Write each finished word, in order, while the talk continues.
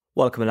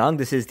Welcome along.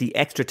 This is the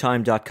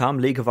extratime.com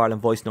League of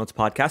Ireland Voice Notes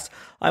podcast.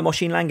 I'm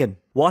Oisin Langan.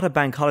 What a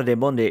bank holiday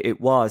Monday it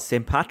was.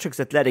 St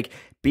Patrick's Athletic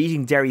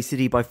beating Derry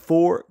City by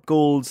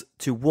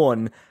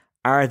 4-1.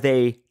 Are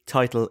they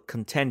title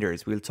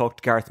contenders? We'll talk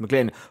to Gareth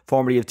McGlynn,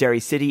 formerly of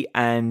Derry City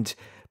and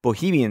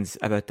Bohemians,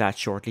 about that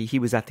shortly. He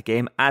was at the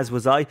game, as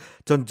was I.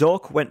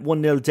 Dundalk went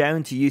 1-0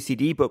 down to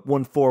UCD, but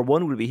won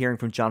 4-1. We'll be hearing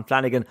from John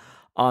Flanagan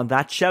on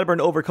that. Shelbourne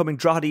overcoming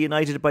Drogheda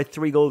United by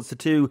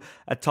 3-2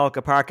 at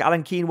Talca Park.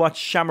 Alan Keane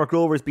watched Shamrock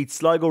Rovers beat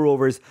Sligo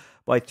Rovers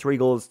by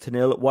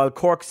 3-0, while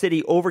Cork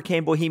City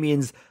overcame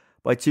Bohemians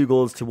by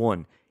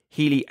 2-1.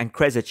 Healy and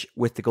Kresic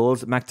with the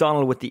goals.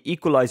 MacDonald with the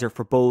equaliser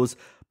for Bohs,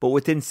 but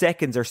within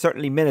seconds, or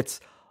certainly minutes,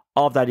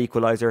 of that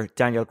equaliser,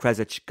 Daniel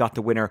Kresic got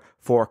the winner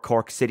for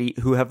Cork City,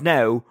 who have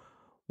now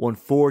won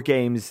 4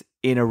 games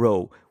in a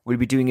row. We'll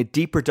be doing a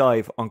deeper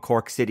dive on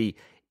Cork City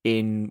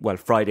in,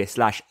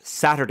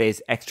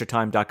 Friday/Saturday's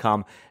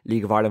extratime.com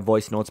League of Ireland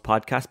Voice Notes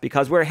podcast,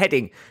 because we're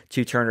heading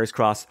to Turner's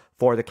Cross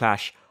for the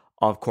clash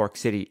of Cork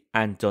City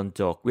and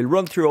Dundalk. We'll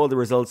run through all the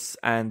results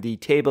and the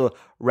table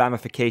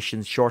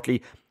ramifications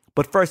shortly,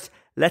 but first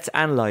let's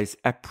analyse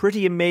a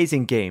pretty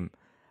amazing game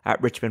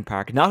at Richmond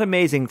Park. Not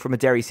amazing from a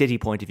Derry City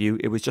point of view,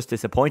 it was just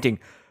disappointing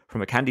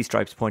from a Candy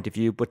Stripes point of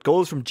view, but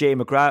goals from Jay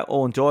McGrath,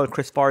 Owen Doyle,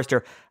 Chris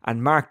Forrester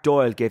and Mark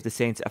Doyle gave the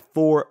Saints a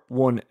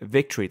 4-1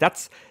 victory.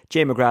 That's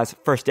Jay McGrath's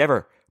first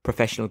ever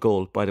professional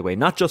goal, by the way,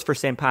 not just for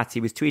St Pat's.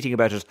 He was tweeting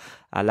about it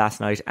last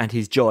night and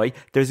his joy.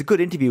 There's a good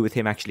interview with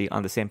him actually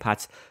on the St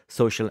Pat's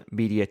social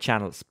media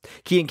channels.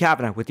 Keane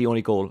Kavanagh with the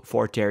only goal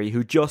for Derry,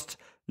 who just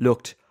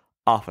looked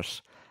off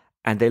it.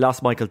 And they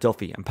lost Michael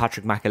Duffy and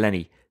Patrick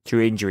McElhenney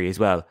through injury as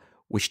well,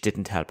 which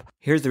didn't help.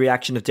 Here's the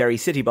reaction of Derry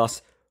City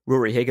boss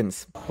Ruaidhri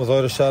Higgins.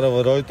 Without a shadow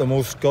of a doubt, the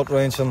most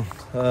gut-wrenching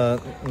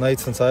night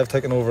since I've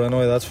taken over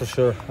anyway, that's for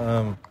sure.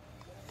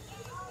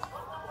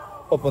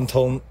 Up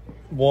until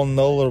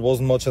 1-0 there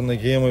wasn't much in the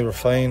game, we were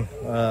fine,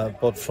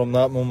 but from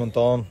that moment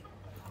on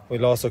we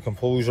lost our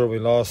composure, we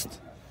lost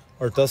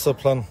our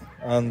discipline,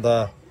 and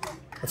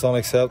it's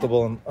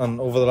unacceptable. And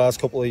over the last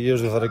couple of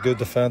years we've had a good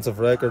defensive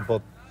record,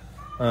 but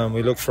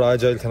we look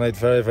fragile tonight,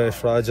 very, very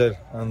fragile,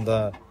 and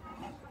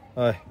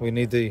we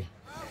need to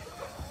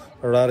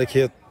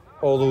eradicate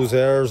all those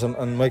errors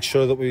and make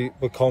sure that we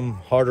become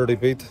harder to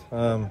beat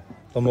than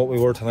what we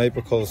were tonight,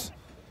 because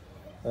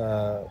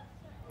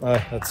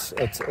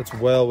it's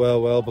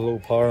well below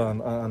par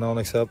and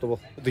unacceptable.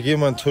 The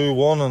game went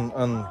 2-1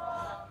 and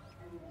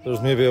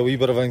there's maybe a wee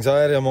bit of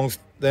anxiety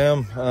amongst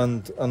them,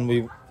 and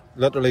we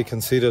literally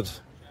conceded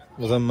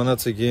within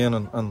minutes again,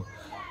 and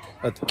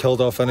it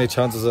killed off any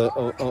chances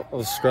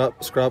of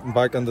scrapping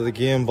back into the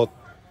game. But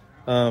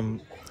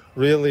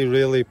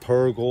really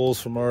poor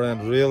goals from our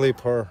end, really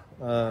poor.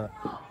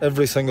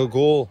 Every single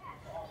goal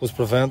was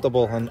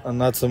preventable,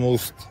 and that's the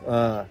most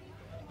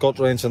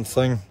gut-wrenching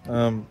thing.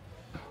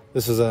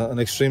 This is an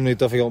extremely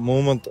difficult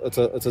moment. It's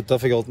a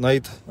difficult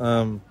night,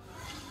 and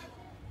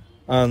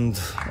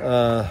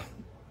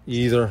you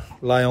either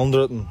lie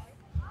under it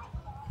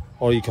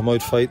or you come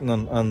out fighting,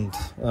 and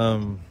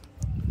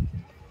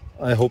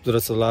I hope that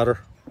it's the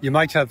latter. You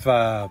might have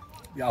a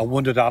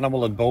wounded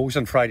animal in Bohs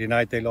on Friday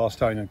night. They lost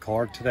down in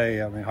Cork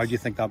today. I mean, how do you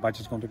think that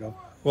match is going to go?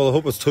 Well, I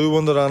hope it's 2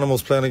 wounded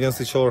animals playing against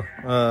each other.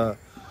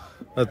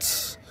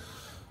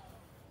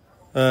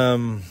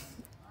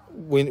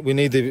 We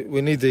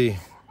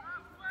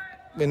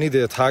need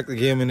to attack the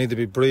game. We need to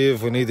be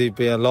brave. We need to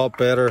be a lot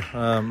better,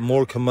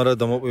 more committed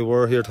than what we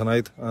were here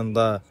tonight. And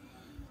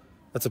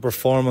it's a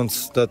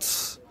performance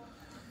that's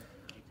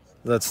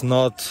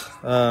not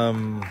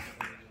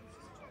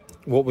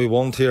what we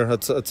want here.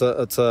 It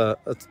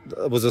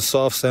was a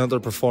soft centre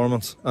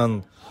performance,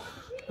 and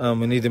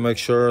we need to make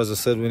sure, as I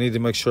said,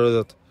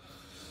 that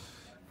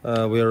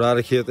we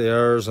eradicate the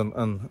errors and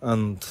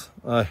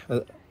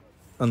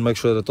make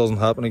sure that it doesn't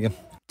happen again.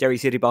 Derry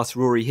City boss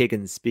Ruaidhri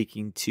Higgins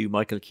speaking to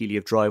Michael Keeley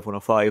of Drive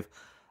 105,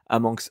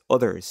 amongst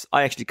others.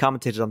 I actually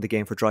commentated on the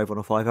game for Drive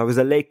 105. I was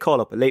a late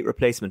call-up, a late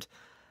replacement.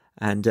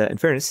 And in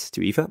fairness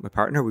to Aoife, my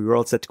partner, we were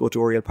all set to go to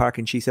Oriel Park,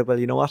 and she said, well,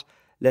 you know what?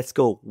 Let's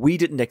go. We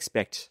didn't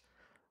expect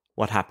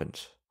what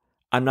happened.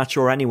 I'm not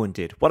sure anyone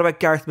did. What about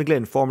Gareth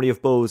McGlynn, formerly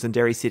of Bohs and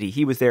Derry City?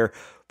 He was there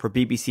for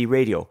BBC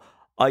Radio.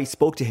 I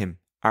spoke to him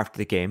after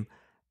the game,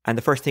 and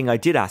the first thing I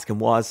did ask him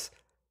was,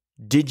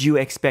 did you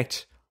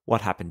expect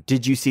what happened?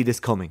 Did you see this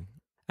coming?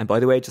 And by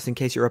the way, just in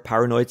case you're a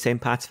paranoid St.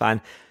 Pat's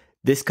fan,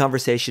 this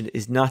conversation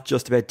is not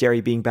just about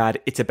Derry being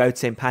bad, it's about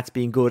St. Pat's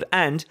being good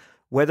and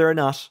whether or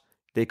not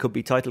they could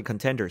be title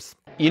contenders.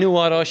 You know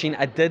what, Oisin?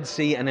 I did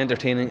see an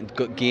entertaining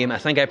game. I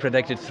think I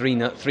predicted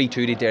 3-2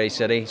 to Derry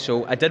City.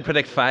 So I did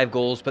predict 5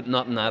 goals, but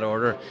not in that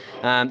order.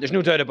 There's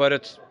no doubt about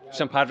it.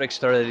 St Patrick's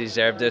thoroughly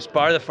deserved this,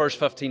 bar the first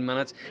 15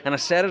 minutes. And I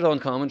said it on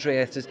commentary.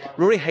 I said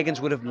Ruaidhri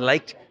Higgins would have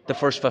liked the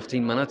first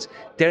 15 minutes.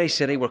 Derry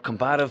City were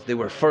combative, they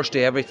were first to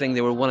everything,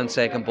 they were winning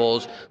second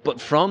balls,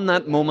 but from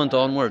that moment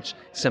onwards,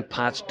 St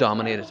Pat's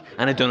dominated.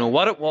 And I don't know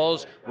what it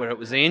was, whether it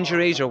was the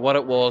injuries or what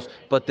it was,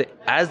 but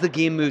as the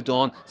game moved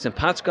on, St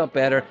Pat's got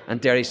better and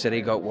Derry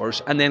City got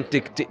worse. And then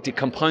to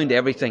compound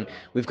everything,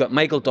 we've got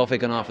Michael Duffy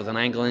going off with an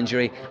ankle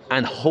injury,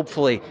 and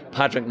hopefully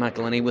Patrick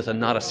McGlynn with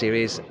not a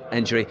serious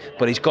injury,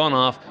 but he's gone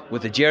off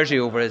with the jersey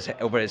over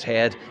his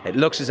head. It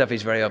looks as if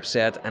he's very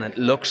upset, and it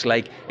looks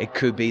like it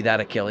could be that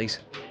Achilles.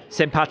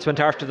 St Pat's went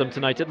after them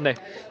tonight, didn't they?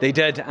 They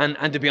did,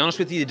 and to be honest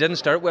with you, they didn't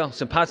start well.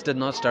 St Pat's did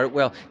not start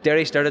well.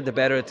 Derry started the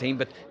better team,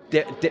 but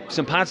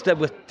St Pat's did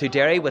to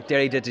Derry what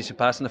Derry did to St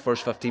Pat's in the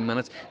first 15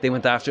 minutes. They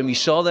went after him. You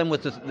saw them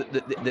with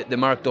the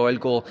Mark Doyle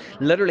goal.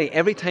 Literally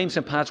every time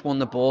St Pat's won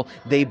the ball,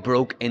 they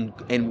broke in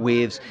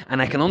waves.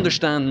 And I can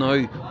understand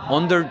now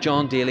under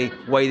John Daly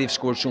why they've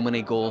scored so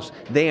many goals.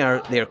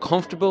 They're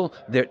comfortable.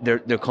 They're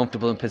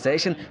comfortable in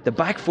possession. The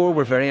back four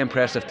were very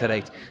impressive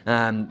tonight.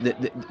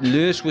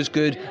 Lewis was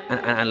good, and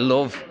I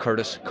love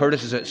Curtis.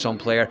 Curtis is some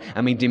player.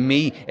 I mean, to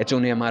me, it's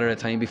only a matter of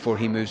time before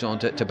he moves on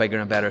to bigger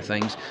and better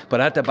things.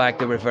 But at the back,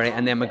 they were very.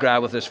 And then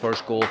McGrath with his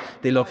first goal,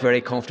 they looked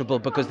very comfortable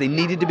because they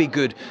needed to be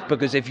good.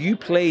 Because if you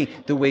play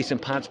the way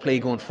St Pat's play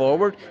going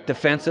forward,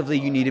 defensively,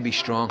 you need to be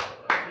strong.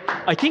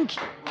 I think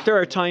there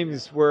are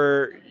times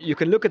where you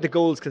can look at the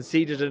goals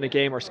conceded in a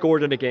game or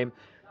scored in a game,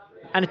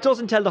 and it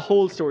doesn't tell the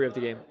whole story of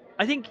the game.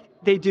 I think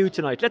they do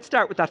tonight. Let's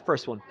start with that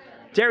first one.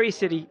 Derry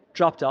City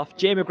dropped off.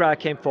 Jay McGrath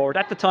came forward.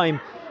 At the time,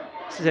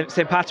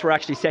 St Pat's were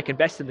actually second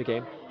best in the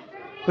game.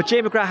 But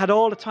Jay McGrath had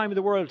all the time in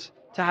the world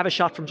to have a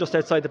shot from just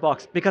outside the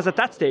box, because at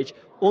that stage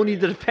only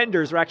the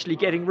defenders were actually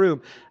getting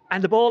room,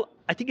 and the ball,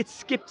 I think it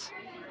skipped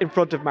in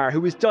front of Maher,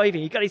 who was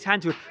diving. He got his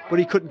hand to it, but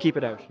he couldn't keep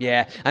it out.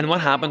 Yeah, and what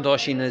happened,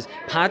 Oisin, is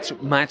Pats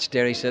matched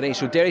Derry City.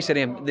 So Derry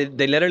City,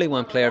 they literally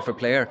went player for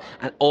player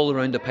and all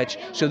around the pitch.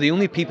 So the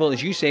only people,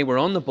 as you say, were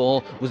on the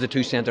ball was the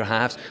two centre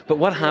halves. But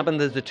what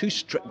happened is the two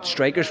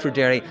strikers for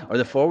Derry, or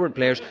the forward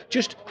players,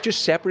 just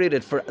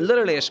separated for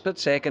literally a split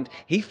second.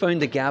 He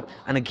found the gap,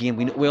 and again,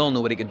 we all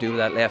know what he could do with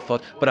that left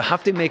foot. But I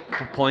have to make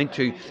a point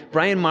too.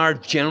 Brian Maher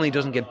generally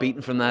doesn't get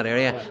beaten from that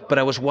area, but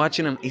I was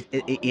watching him.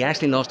 He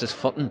actually lost his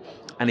footing.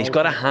 And he's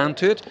got a hand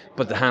to it,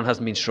 but the hand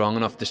hasn't been strong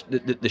enough.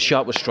 The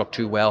shot was struck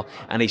too well,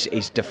 and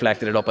he's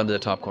deflected it up into the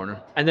top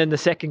corner. And then the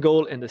second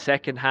goal in the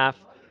second half,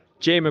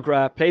 Jay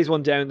McGrath plays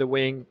one down the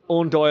wing.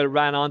 Owen Doyle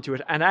ran onto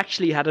it and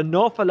actually had an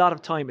awful lot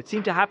of time. It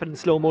seemed to happen in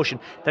slow motion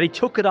that he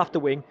took it off the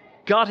wing,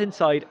 got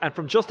inside, and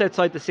from just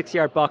outside the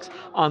 6-yard box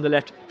on the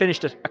left,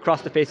 finished it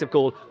across the face of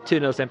goal,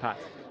 2-0 St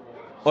Pat's.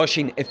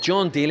 Oisin, if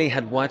John Daly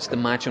had watched the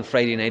match on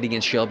Friday night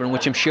against Shelburne,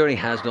 which I'm sure he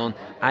has done,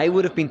 I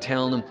would have been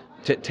telling him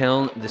to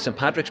tell the St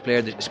Patrick's player,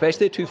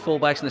 especially the two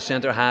fullbacks in the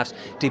centre halves,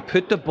 to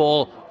put the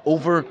ball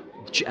over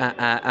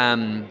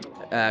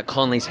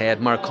Conley's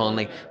head, Mark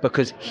Conley,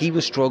 because he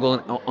was struggling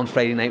on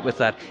Friday night with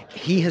that.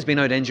 He has been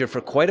out injured for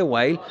quite a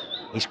while.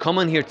 He's come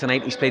in here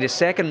tonight. He's played his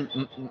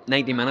second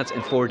 90 minutes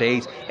in 4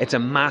 days. It's a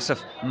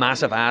massive,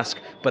 massive ask.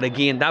 But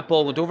again, that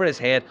ball went over his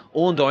head.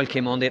 Owen Doyle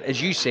came on it.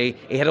 As you say,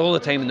 he had all the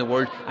time in the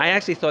world. I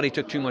actually thought he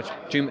took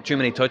too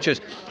many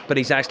touches, but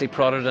he's actually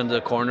prodded into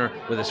the corner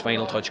with his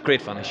final touch.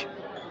 Great finish.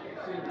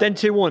 Then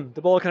 2-1.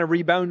 The ball kind of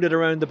rebounded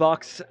around the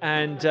box,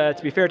 and to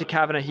be fair to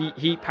Kavanagh,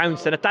 he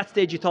pounced. And at that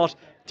stage, you thought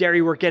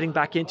Derry were getting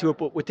back into it,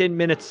 but within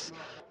minutes,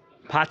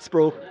 Pats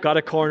broke, got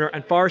a corner,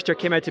 and Forrester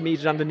came out to meet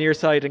it on the near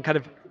side and kind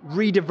of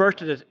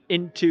re-diverted it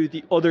into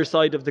the other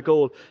side of the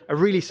goal. A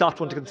really soft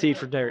one to concede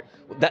for Derry.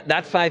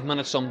 That 5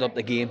 minutes summed up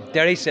the game.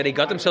 Derry City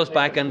got themselves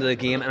back into the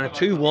game, and at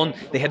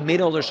 2-1 they had made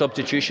all their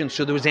substitutions,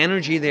 so there was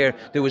energy there.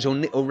 There was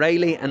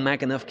O'Reilly and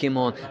McAnuff came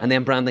on, and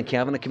then Brandon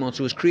Kavanagh came on,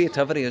 so it was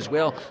creativity as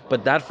well.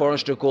 But that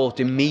Forrester goal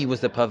to me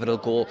was the pivotal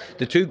goal.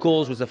 The two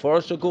goals was the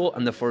Forrester goal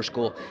and the first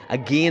goal.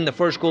 Again, the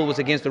first goal was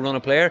against the run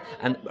of play,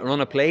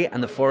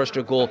 and the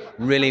Forrester goal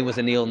really was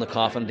a nail in the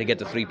coffin to get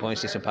the 3 points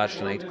to St Pat's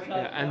tonight.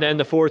 Yeah, and then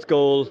the fourth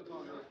goal,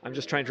 I'm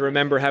just trying to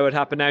remember how it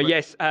happened now.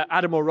 Yes,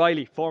 Adam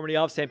O'Reilly, formerly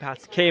of St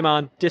Pat's, came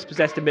on,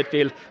 dispossessed in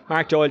midfield.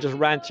 Mark Doyle just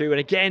ran through,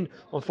 and again,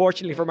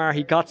 unfortunately for Mar,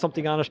 he got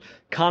something on it.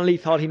 Conley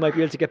thought he might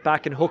be able to get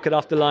back and hook it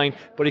off the line,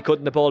 but he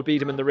couldn't. The ball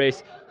beat him in the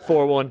race,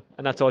 4-1,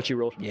 and that's all she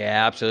wrote.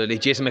 Yeah, absolutely.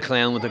 Jason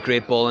McLean with a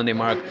great ball into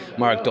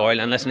Mark Doyle,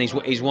 and listen,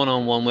 he's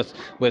one-on-one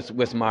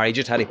with Mar. He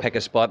just had to pick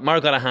a spot. Mar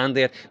got a hand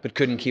there, but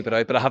couldn't keep it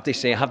out. But I have to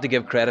say, I have to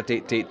give credit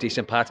to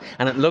St Pat's,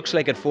 and it looks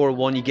like at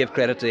 4-1 you give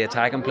credit to the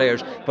attacking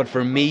players, but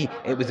for me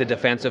it was a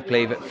defensive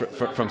play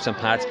from St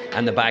Pat's,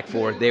 and the back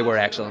four, they were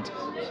excellent.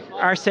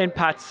 Are St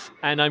Pat's,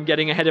 and I'm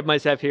getting ahead of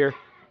myself here,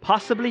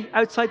 possibly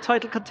outside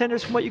title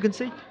contenders from what you can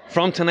see?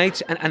 From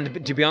tonight's,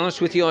 and to be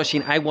honest with you,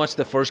 Oisin, I watched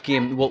the first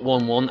game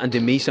 1-1, and to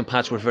me St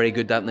Pat's were very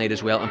good that night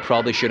as well, and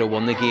probably should have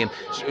won the game.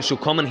 So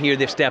coming here,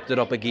 they've stepped it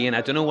up again.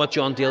 I don't know what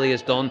John Daly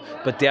has done,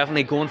 but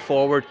definitely going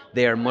forward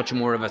they are much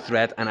more of a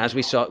threat, and as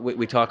we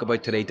talk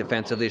about today,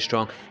 defensively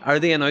strong. Are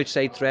they an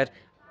outside threat?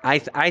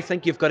 I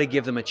think you've got to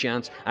give them a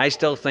chance. I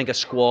still think a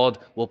squad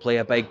will play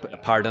a big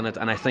part in it,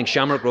 and I think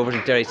Shamrock Rovers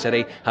and Derry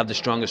City have the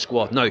strongest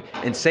squad. Now,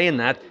 in saying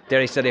that,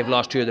 Derry City have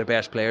lost 2 of their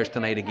best players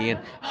tonight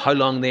again. How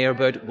long they are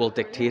about will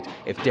dictate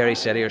if Derry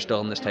City are still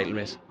in this title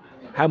race.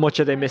 How much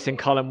are they missing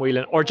Colin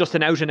Whelan, or just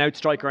an out-and-out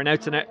striker, an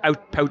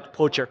out-and-out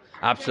poacher?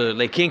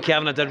 Absolutely. Keane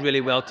Kavanagh did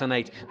really well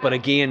tonight, but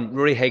again,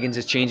 Ruaidhri Higgins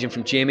is changing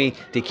from Jamie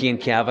to Keane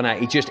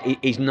Kavanagh.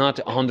 He's not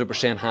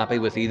 100% happy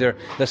with either.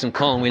 Listen,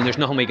 Colin Whelan, there's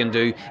nothing we can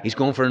do. He's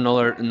going for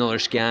another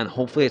scan.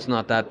 Hopefully it's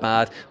not that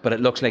bad, but it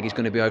looks like he's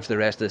going to be out for the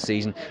rest of the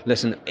season.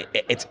 Listen,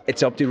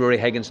 it's up to Ruaidhri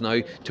Higgins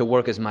now to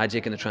work his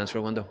magic in the transfer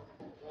window.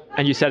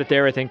 And you said it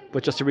there, I think,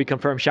 but just to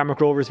reconfirm, Shamrock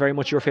Rovers very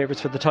much your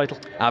favourites for the title?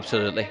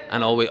 Absolutely,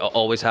 and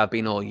always have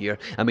been all year.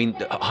 I mean,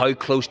 how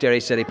close Derry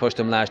City pushed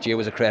them last year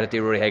was a credit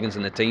to Ruaidhri Higgins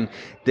and the team.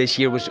 This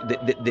year was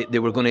they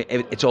were going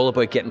to. It's all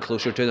about getting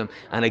closer to them,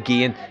 and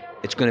again,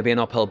 it's going to be an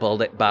uphill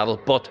battle.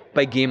 But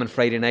big game on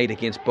Friday night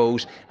against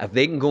Bows. If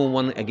they can go and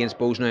win against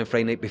Bows now on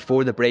Friday night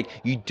before the break,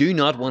 you do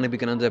not want to be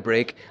going into the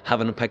break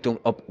having picked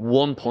up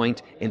 1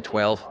 point in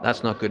 12.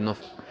 That's not good enough.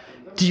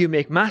 Do you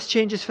make mass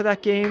changes for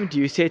that game? Do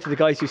you say to the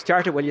guys who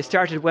started, well, you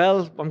started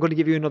well, I'm going to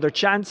give you another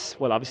chance?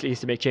 Well, obviously he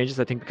has to make changes,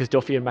 I think, because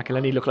Duffy and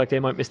McElhenney look like they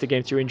might miss the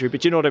game through injury,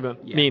 but you know what I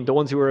mean, the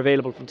ones who were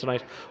available from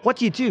tonight. What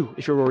do you do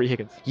if you're Ruaidhri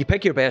Higgins? You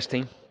pick your best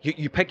team.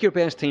 You pick your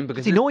best team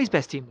because... Does he know his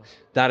best team?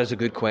 That is a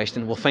good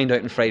question. We'll find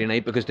out on Friday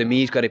night, because to me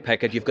he's got to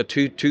pick it. You've got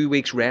two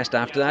weeks rest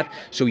after that,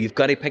 so you've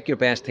got to pick your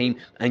best team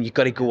and you've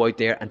got to go out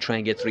there and try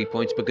and get 3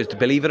 points, because to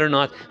believe it or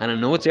not, and I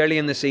know it's early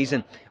in the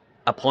season,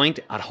 a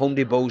point at home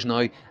to Bows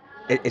now,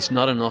 it's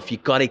not enough.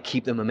 You've got to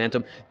keep the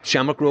momentum.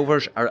 Shamrock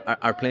Rovers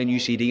are playing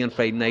UCD on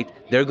Friday night.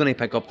 They're going to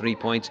pick up 3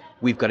 points.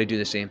 We've got to do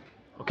the same.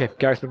 Okay,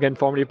 Gareth McGlynn,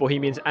 formerly of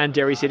Bohemians and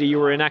Derry City. You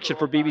were in action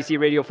for BBC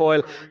Radio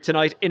Foyle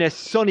tonight in a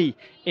sunny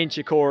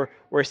Inchicore,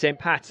 where St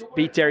Pat's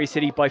beat Derry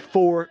City by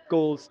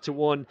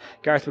 4-1.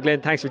 Gareth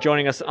McGlynn, thanks for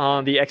joining us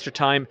on the Extra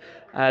Time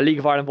League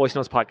of Ireland Voice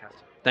Notes podcast.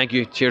 Thank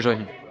you. Cheers,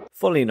 Oisin.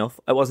 Funnily enough,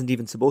 I wasn't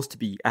even supposed to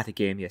be at a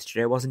game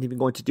yesterday. I wasn't even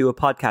going to do a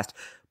podcast,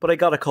 but I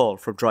got a call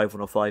from Drive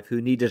 105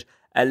 who needed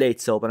a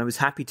late sub, and I was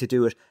happy to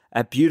do it.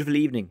 A beautiful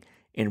evening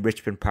in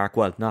Richmond Park.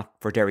 Well, not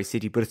for Derry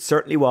City, but it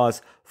certainly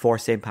was for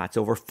St Pat's.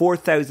 Over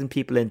 4,000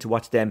 people in to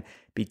watch them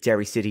beat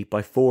Derry City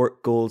by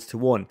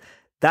 4-1.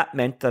 That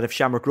meant that if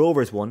Shamrock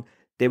Rovers won,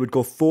 they would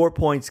go 4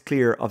 points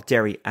clear of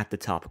Derry at the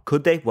top.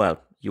 Could they?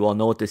 Well, you all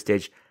know at this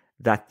stage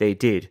that they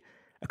did.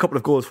 A couple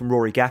of goals from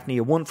Rory Gaffney,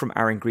 a one from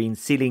Aaron Green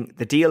sealing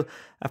the deal.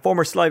 A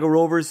former Sligo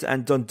Rovers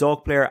and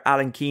Dundalk player,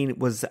 Alan Keane,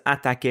 was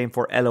at that game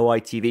for LOI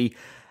TV.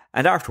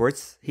 And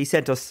afterwards, he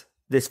sent us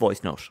this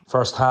voice note.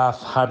 First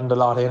half hadn't a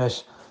lot in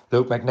it.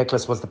 Luke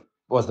McNicholas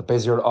was the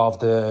busier of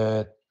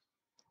the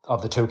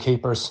two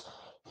keepers.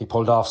 He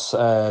pulled off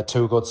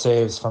 2 good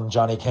saves from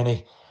Johnny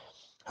Kinney,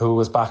 who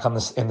was back in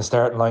the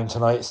starting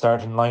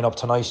lineup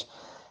tonight.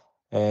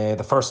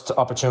 The first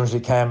opportunity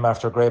came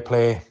after a great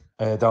play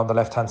down the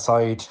left hand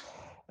side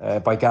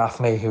by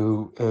Gaffney,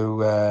 who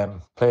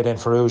played in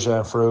Ferrugia,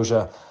 and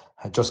Ferrugia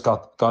had just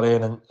got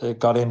in and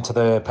got into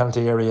the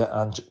penalty area,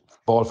 and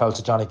ball fell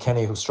to Johnny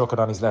Kinney, who struck it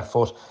on his left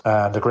foot,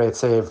 and a great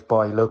save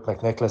by Luke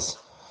McNicholas.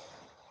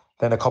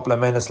 Then a couple of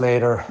minutes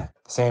later,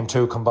 the same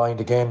two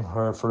combined again,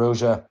 where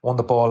Ferrugia won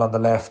the ball on the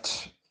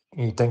left.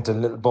 He dinked a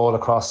little ball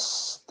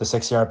across the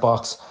 6-yard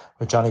box,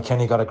 where Johnny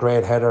Kinney got a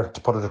great header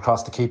to put it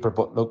across the keeper,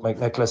 but Luke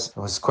McNicholas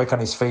was quick on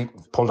his feet,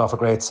 pulled off a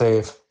great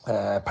save.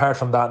 Apart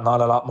from that, not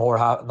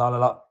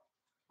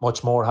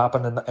much more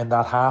happened in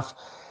that half.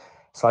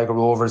 Sligo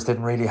Rovers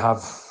didn't really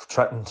have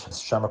threatened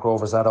Shamrock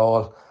Rovers at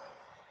all.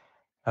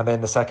 And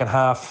then the second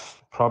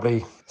half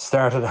probably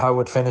started how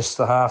it finished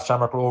the half.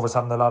 Shamrock Rovers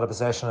having a lot of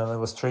possession, and it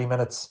was 3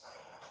 minutes.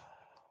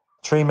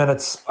 3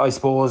 minutes, I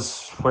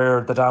suppose, where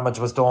the damage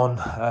was done.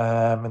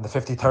 In the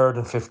 53rd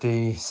and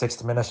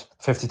 56th minute.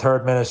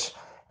 53rd minute,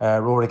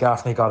 Rory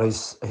Gaffney got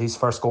his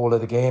first goal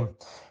of the game.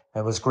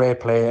 It was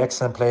great play,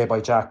 excellent play by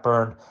Jack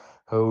Byrne,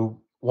 who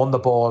won the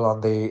ball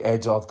on the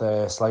edge of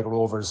the Sligo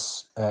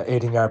Rovers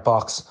 18-yard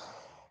box.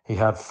 He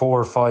had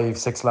 4, 5,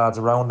 6 lads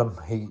around him.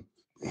 He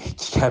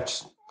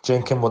kept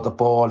jinking with the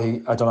ball.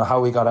 I don't know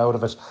how he got out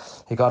of it.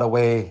 He got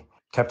away,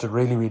 kept it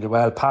really, really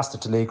well, passed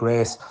it to Lee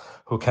Grace,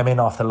 who came in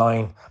off the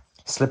line,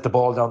 slipped the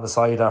ball down the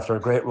side after a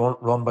great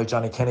run by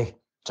Johnny Kinney.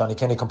 Johnny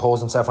Kinney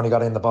composed himself when he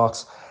got in the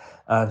box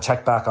and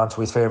checked back onto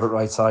his favourite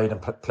right side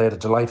and played a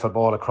delightful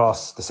ball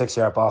across the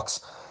 6-yard box.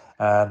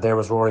 And there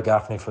was Rory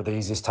Gaffney for the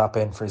easiest tap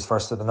in for his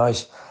first of the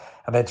night.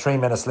 And then 3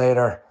 minutes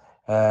later,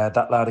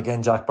 that lad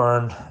again, Jack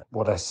Byrne,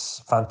 with a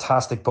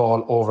fantastic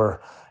ball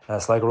over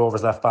Sligo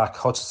Rovers left back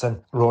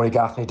Hutchinson. Rory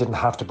Gaffney didn't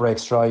have to break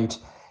stride.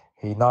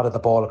 He nodded the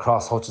ball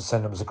across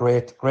Hutchinson. It was a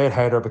great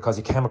header because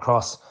he came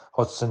across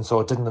Hutchinson, so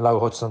it didn't allow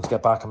Hutchinson to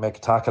get back and make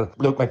a tackle.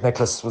 Luke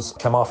McNicholas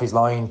came off his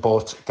line,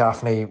 but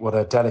Gaffney with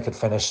a delicate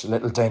finish, a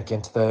little dink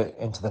into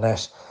the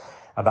net,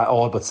 and that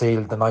all but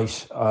sealed the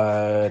night,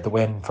 the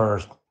win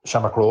for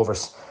Shamrock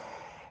Rovers.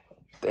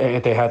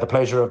 They had the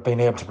pleasure of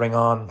being able to bring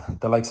on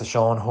the likes of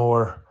Sean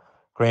Hoare,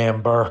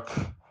 Graham Burke,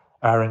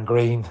 Aaron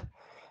Green,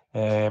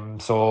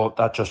 So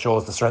that just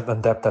shows the strength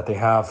and depth that they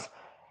have.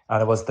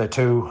 And it was the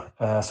two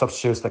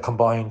substitutes that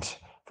combined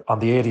on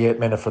the 88th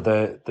minute for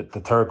the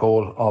third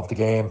goal of the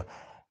game,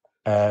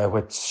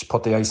 which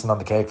put the icing on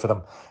the cake for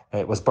them.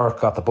 It was Burke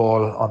got the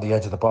ball on the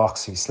edge of the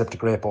box. He slipped a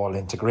great ball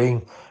into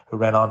Green, who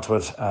ran onto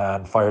it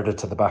and fired it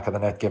to the back of the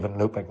net, giving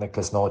Luke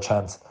McNicholas no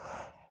chance.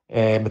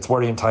 It's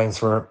worrying times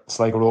for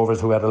Sligo Rovers,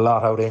 who had a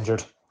lot out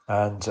injured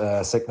and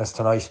sickness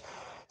tonight.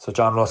 So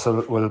John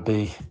Russell will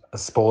be, I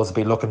suppose,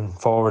 looking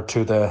forward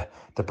to the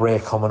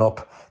break coming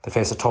up. They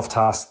face a tough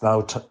task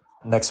now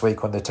next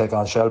week when they take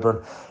on Shelbourne.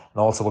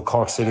 And also with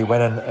Cork City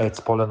winning, it's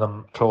pulling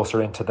them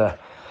closer into the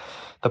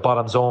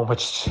bottom zone,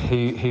 which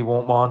he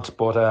won't want.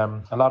 But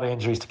a lot of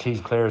injuries to key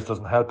players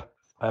doesn't help.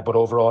 But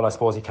overall, I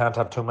suppose he can't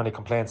have too many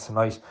complaints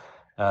tonight,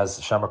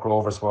 as Shamrock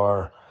Rovers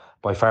were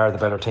by far the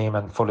better team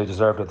and fully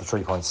deserved of the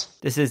 3 points.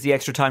 This is the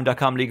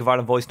ExtraTime.com League of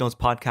Ireland Voice Notes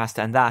podcast,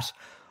 and that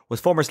was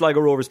former Sligo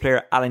Rovers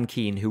player Alan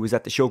Keane, who was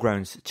at the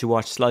showgrounds to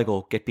watch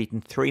Sligo get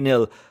beaten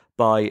 3-0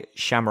 by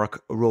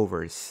Shamrock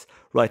Rovers.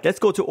 Right, let's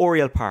go to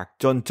Oriel Park.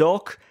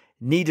 Dundalk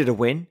needed a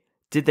win.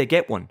 Did they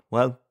get one?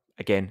 Well,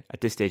 again, at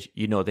this stage,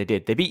 you know they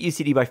did. They beat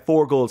UCD by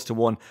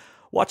 4-1.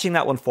 Watching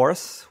that one for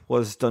us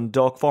was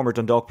former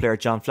Dundalk player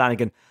John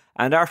Flanagan,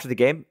 and after the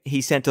game,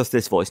 he sent us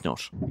this voice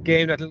note.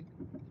 Game that'll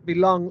be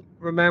long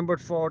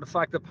remembered for the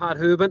fact that Pat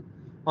Hoban,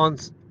 on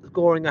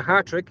scoring a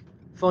hat-trick,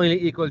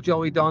 finally equalled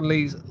Joey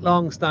Donnelly's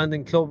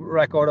long-standing club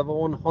record of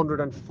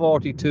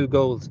 142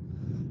 goals.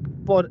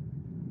 But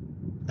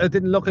it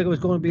didn't look like it was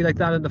going to be like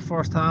that in the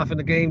first half, in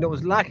a game that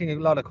was lacking a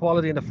lot of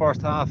quality in the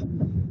first half.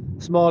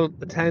 Small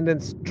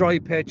attendance, dry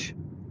pitch,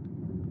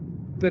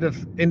 bit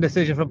of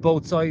indecision from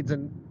both sides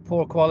and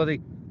poor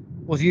quality.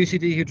 Was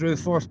UCD who drew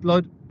first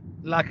blood.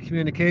 Lack of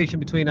communication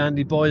between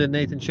Andy Boyle and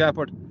Nathan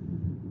Shepherd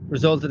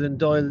resulted in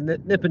Doyle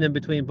nipping in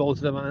between both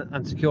of them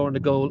and securing the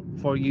goal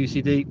for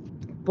UCD.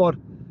 But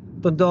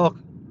Dundalk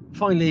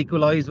finally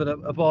equalised with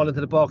a ball into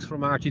the box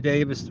from Archie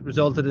Davis,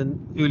 resulted in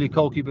Uli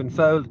Koki being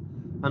fouled,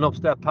 and up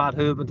stepped Pat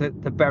Hoban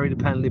to bury the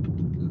penalty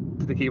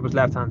to the keeper's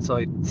left hand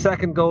side.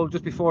 Second goal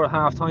just before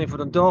half time for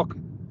Dundalk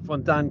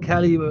from Dan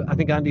Kelly. I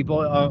think Andy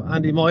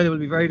Moyle will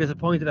be very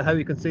disappointed at how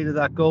he conceded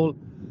that goal.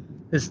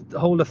 His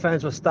whole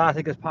defence was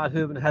static as Pat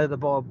Hoban headed the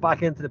ball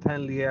back into the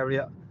penalty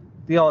area.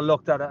 They all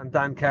looked at it, and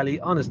Dan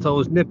Kelly, on his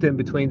toes, nipped in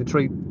between the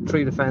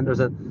three defenders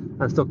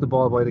and stuck the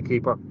ball by the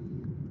keeper.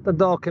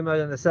 Dundalk came out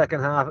in the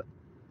second half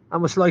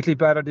and was slightly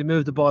better. They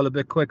moved the ball a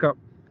bit quicker,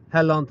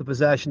 held on to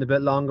possession a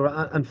bit longer,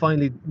 and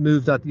finally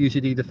moved that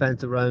UCD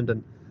defence around.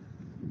 And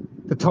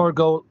the third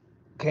goal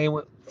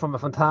came from a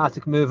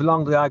fantastic move,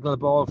 long diagonal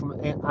ball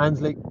from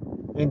Ansley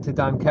into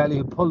Dan Kelly,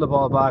 who pulled the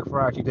ball back for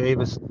Archie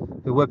Davis,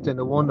 who whipped in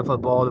a wonderful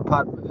ball, and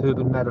Pat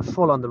Hoban met it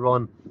full on the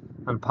run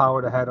and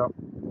powered a header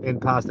in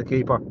past the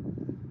keeper.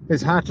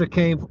 His hat-trick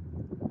came,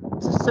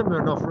 it's a similar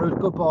enough route,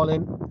 good ball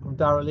in from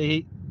Darragh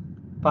Leahy,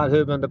 Pat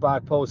Hoban on the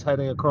back post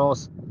heading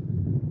across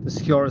to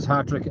secure his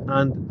hat-trick,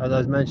 and as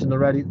I mentioned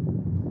already,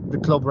 the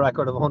club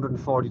record of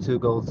 142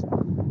 goals.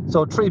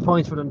 So 3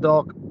 points for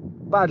Dundalk,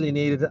 badly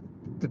needed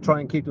to try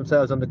and keep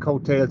themselves on the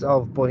coattails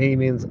of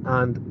Bohemians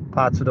and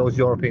Pats for those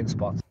European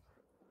spots.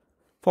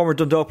 Former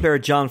Dundalk player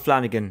John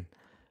Flanagan,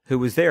 who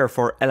was there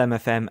for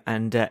LMFM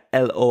and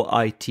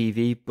LOI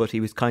TV, but he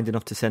was kind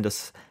enough to send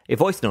us a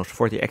voice note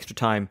for the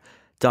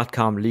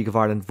ExtraTime.com League of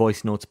Ireland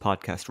Voice Notes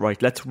podcast.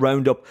 Right, let's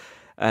round up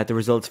the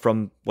results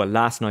from,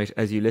 last night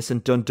as you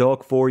listened.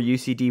 Dundalk 4,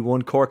 UCD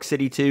 1, Cork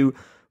City 2,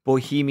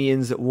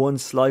 Bohemians 1,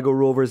 Sligo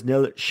Rovers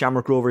 0,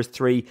 Shamrock Rovers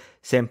 3,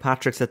 St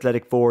Patrick's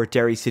Athletic 4,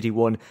 Derry City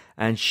 1,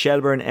 and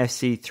Shelbourne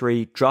FC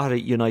 3, Drogheda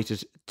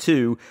United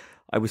 2.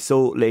 I was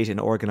so late in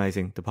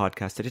organising the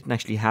podcast, I didn't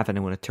actually have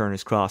anyone at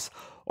Turner's Cross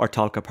or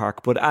Talca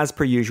Park. But as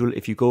per usual,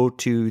 if you go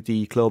to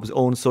the club's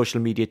own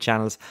social media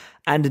channels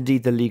and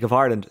indeed the League of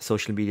Ireland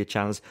social media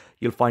channels,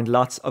 you'll find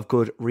lots of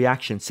good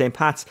reactions. St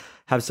Pat's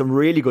have some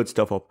really good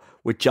stuff up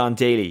with John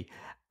Daly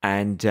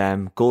and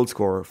goal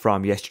scorer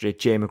from yesterday,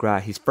 Jay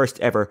McGrath, his first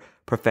ever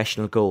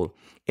professional goal.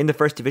 In the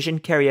First Division,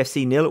 Kerry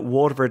FC 0,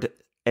 Waterford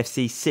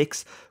FC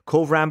 6,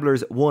 Cove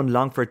Ramblers 1,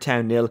 Longford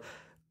Town 0,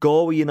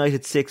 Galway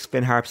United 6,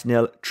 Finn Harps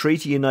 0,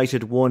 Treaty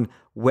United 1,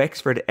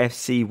 Wexford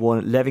FC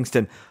 1,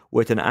 Livingston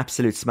with an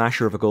absolute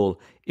smasher of a goal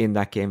in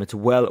that game. It's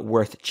well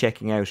worth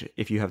checking out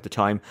if you have the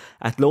time.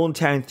 Athlone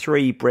Town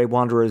 3, Bray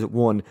Wanderers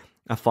 1,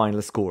 a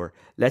final score.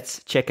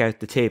 Let's check out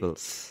the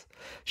tables.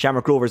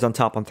 Shamrock Rovers on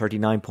top on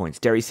 39 points.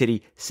 Derry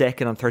City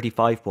second on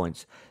 35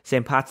 points.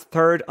 St Pat's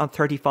third on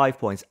 35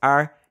 points.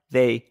 Are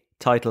they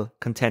title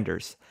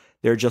contenders?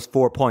 They're just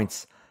 4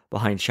 points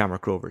behind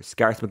Shamrock Rovers.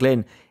 Gareth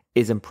McGlynn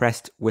is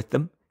impressed with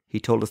them. He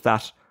told us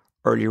that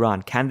earlier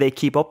on. Can they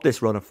keep up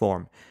this run of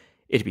form?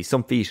 It'd be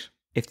some feat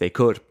if they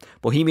could.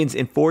 Bohemians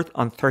in fourth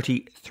on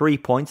 33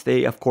 points.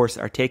 They, of course,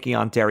 are taking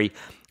on Derry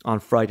on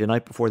Friday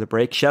night before the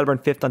break. Shelbourne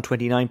fifth on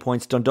 29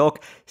 points.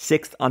 Dundalk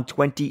sixth on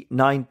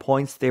 29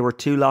 points. They were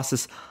 2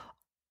 losses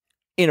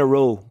in a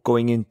row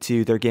going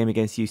into their game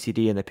against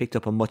UCD, and they picked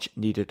up a much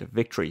needed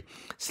victory.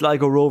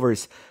 Sligo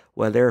Rovers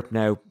Well, they're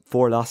now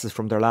 4 losses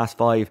from their last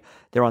 5.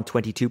 They're on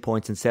 22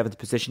 points in 7th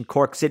position.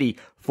 Cork City,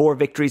 4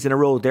 victories in a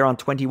row. They're on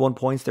 21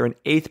 points. They're in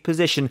 8th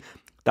position.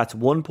 That's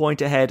 1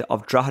 point ahead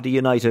of Drogheda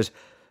United,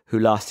 who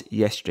lost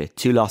yesterday.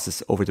 2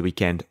 losses over the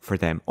weekend for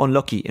them.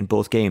 Unlucky in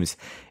both games,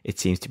 it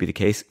seems to be the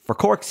case. For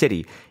Cork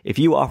City, if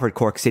you offered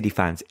Cork City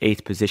fans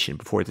 8th position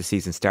before the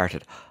season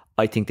started,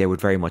 I think they would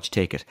very much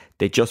take it.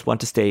 They just want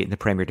to stay in the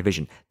Premier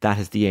Division. That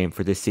is the aim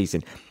for this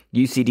season.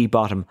 UCD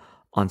bottom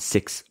on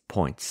 6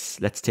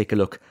 points. Let's take a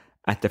look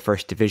at the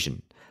First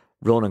Division.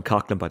 Ronan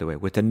Coughlin, by the way,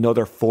 with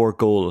another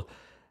 4-goal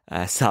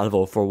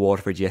salvo for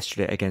Waterford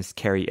yesterday against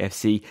Kerry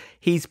FC.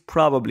 He's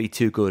probably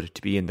too good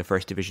to be in the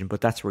First Division,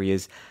 but that's where he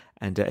is.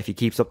 And if he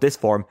keeps up this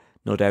form,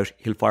 no doubt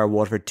he'll fire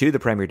Waterford to the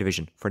Premier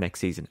Division for next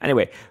season.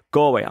 Anyway,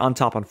 Galway on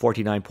top on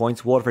 49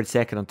 points. Waterford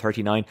second on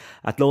 39.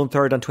 Athlone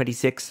third on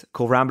 26.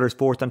 Cove Ramblers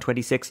fourth on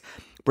 26.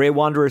 Bray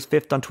Wanderers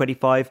fifth on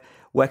 25.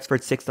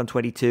 Wexford sixth on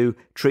 22.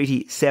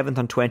 Treaty seventh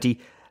on 20.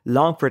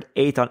 Longford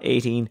eighth on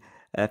 18.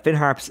 Finn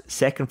Harps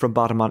second from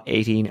bottom on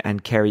 18.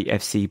 And Kerry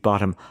FC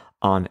bottom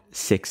on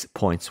 6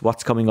 points.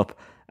 What's coming up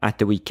at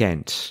the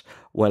weekend?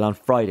 Well, on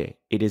Friday,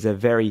 it is a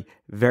very,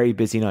 very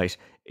busy night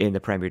in the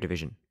Premier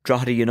Division.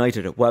 Drogheda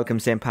United welcome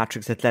St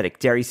Patrick's Athletic.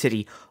 Derry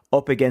City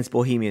up against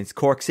Bohemians.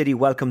 Cork City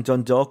welcome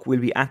Dundalk. We'll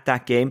be at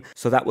that game,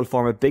 so that will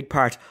form a big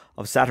part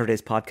of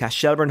Saturday's podcast.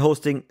 Shelbourne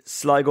hosting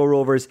Sligo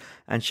Rovers,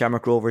 and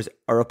Shamrock Rovers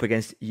are up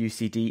against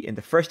UCD in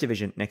the First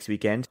Division next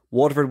weekend.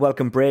 Waterford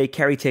welcome Bray.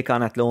 Kerry take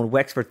on Athlone.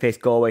 Wexford face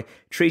Galway.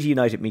 Treaty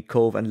United meet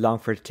Cove, and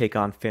Longford take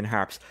on Finn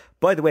Harps.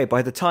 By the way,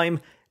 by the time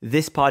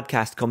this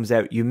podcast comes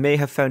out, you may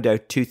have found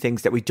out 2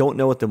 things that we don't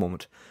know at the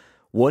moment.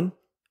 1,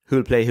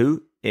 who'll play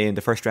who in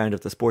the first round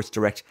of the Sports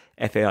Direct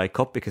FAI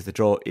Cup, because the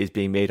draw is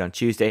being made on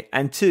Tuesday.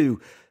 And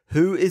 2,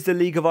 who is the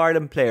League of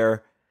Ireland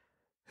player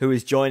who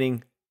is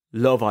joining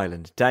Love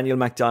Island? Daniel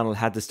MacDonald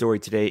had the story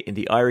today in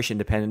the Irish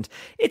Independent.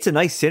 It's a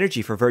nice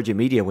synergy for Virgin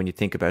Media when you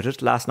think about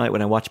it. Last night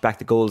when I watched back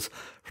the goals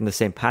from the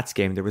St. Pat's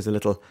game, there was a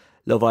little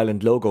Love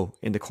Island logo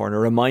in the corner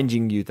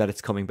reminding you that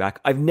it's coming back.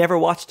 I've never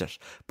watched it,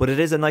 but it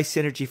is a nice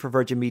synergy for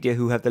Virgin Media,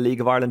 who have the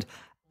League of Ireland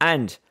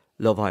and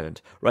Love Island.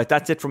 Right,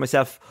 that's it for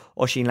myself,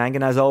 Oisin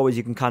Langan. As always,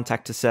 you can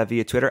contact us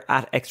via Twitter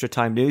at Extra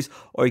Time News,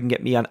 or you can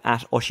get me on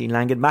at Oisin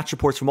Langan. Match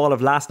reports from all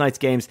of last night's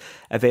games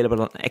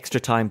available on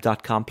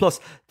extratime.com. Plus,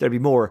 there'll be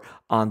more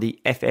on the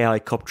FAI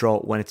Cup draw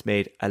when it's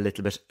made a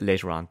little bit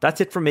later on.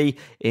 That's it for me.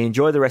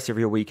 Enjoy the rest of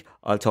your week.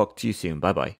 I'll talk to you soon. Bye bye.